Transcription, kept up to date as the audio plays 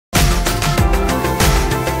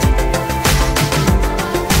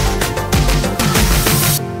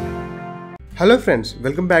Hello friends,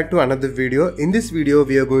 welcome back to another video. In this video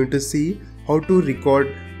we are going to see how to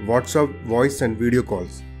record WhatsApp voice and video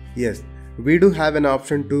calls. Yes, we do have an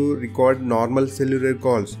option to record normal cellular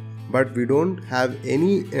calls, but we don't have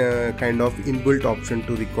any kind of inbuilt option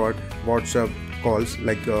to record WhatsApp calls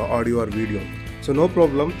like audio or video. So no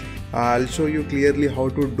problem, I'll show you clearly how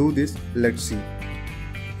to do this. Let's see.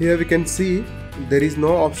 Here we can see there is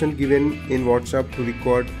no option given in WhatsApp to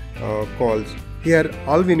record calls. Here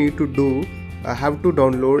all we need to do, I have to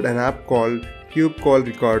download an app called Cube Call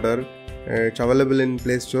Recorder. It's available in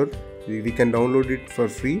Play Store. We can download it for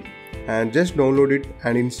free and just download it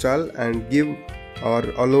and install and give or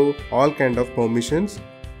allow all kind of permissions.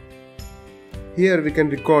 Here we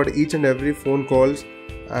can record each and every phone calls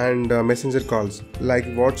and messenger calls like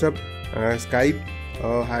WhatsApp, Skype,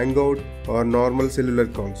 Hangout or normal cellular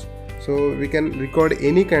calls. So we can record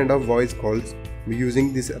any kind of voice calls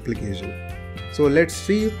using this application. So let's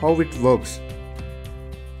see how it works.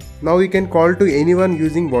 Now you can call to anyone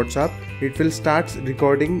using WhatsApp. It will start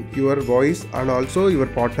recording your voice and also your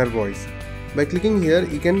partner voice. By clicking here,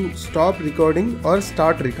 you can stop recording or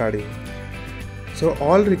start recording. So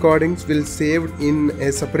all recordings will saved in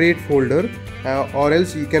a separate folder, or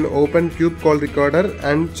else you can open Cube Call Recorder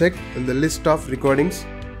and check the list of recordings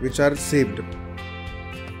which are saved.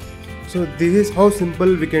 So this is how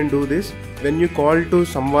simple we can do this. When you call to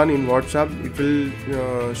someone in WhatsApp, it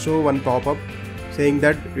will show one pop-up saying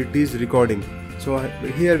that it is recording. So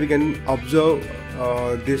here we can observe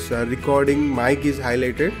this recording mic is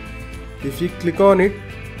highlighted. If you click on it,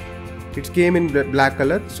 it came in black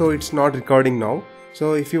color, so it's not recording now.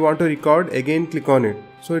 So if you want to record, again click on it,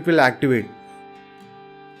 so it will activate.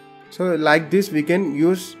 So like this we can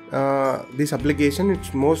use this application.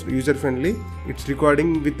 It's most user friendly. It's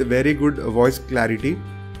recording with very good voice clarity.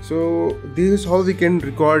 So this is how we can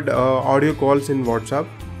record audio calls in WhatsApp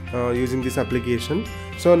using this application.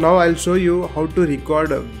 So now I'll show you how to record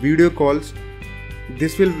video calls.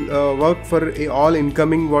 This will work for all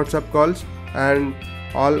incoming WhatsApp calls and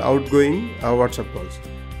all outgoing WhatsApp calls.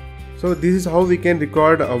 So this is how we can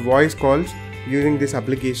record voice calls using this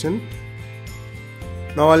application.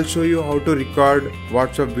 Now I'll show you how to record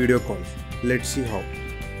WhatsApp video calls. Let's see how.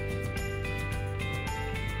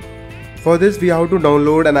 For this we have to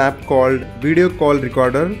download an app called Video Call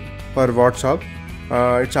Recorder for WhatsApp.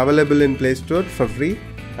 It's available in Play Store for free,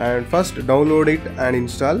 and first download it and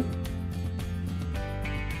install.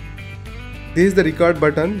 This is the record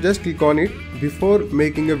button. Just click on it before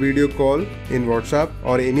making a video call in WhatsApp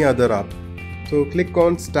or any other app. So click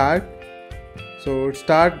on start. So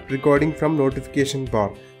start recording from notification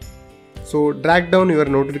bar. So drag down your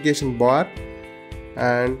notification bar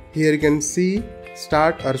and here you can see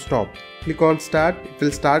start or stop. Click on start. It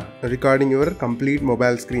will start recording your complete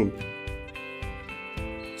mobile screen.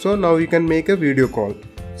 So now you can make a video call.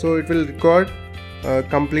 So it will record a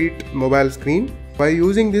complete mobile screen. By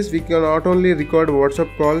using this, we can not only record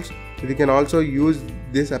WhatsApp calls, we can also use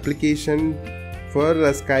this application for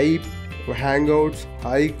Skype, Hangouts,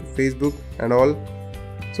 Hike, Facebook and all.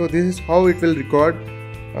 So this is how it will record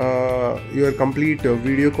your complete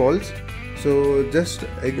video calls. So just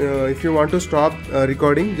if you want to stop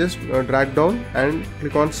recording, just drag down and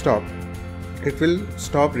click on stop. It will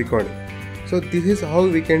stop recording. So this is how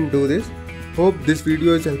we can do this. Hope this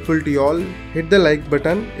video is helpful to you all. Hit the like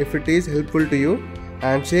button if it is helpful to you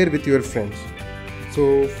and share with your friends.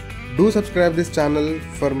 So do subscribe this channel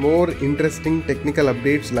for more interesting technical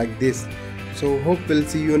updates like this. So hope we'll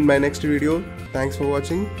see you in my next video. Thanks for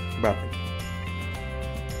watching. Bye.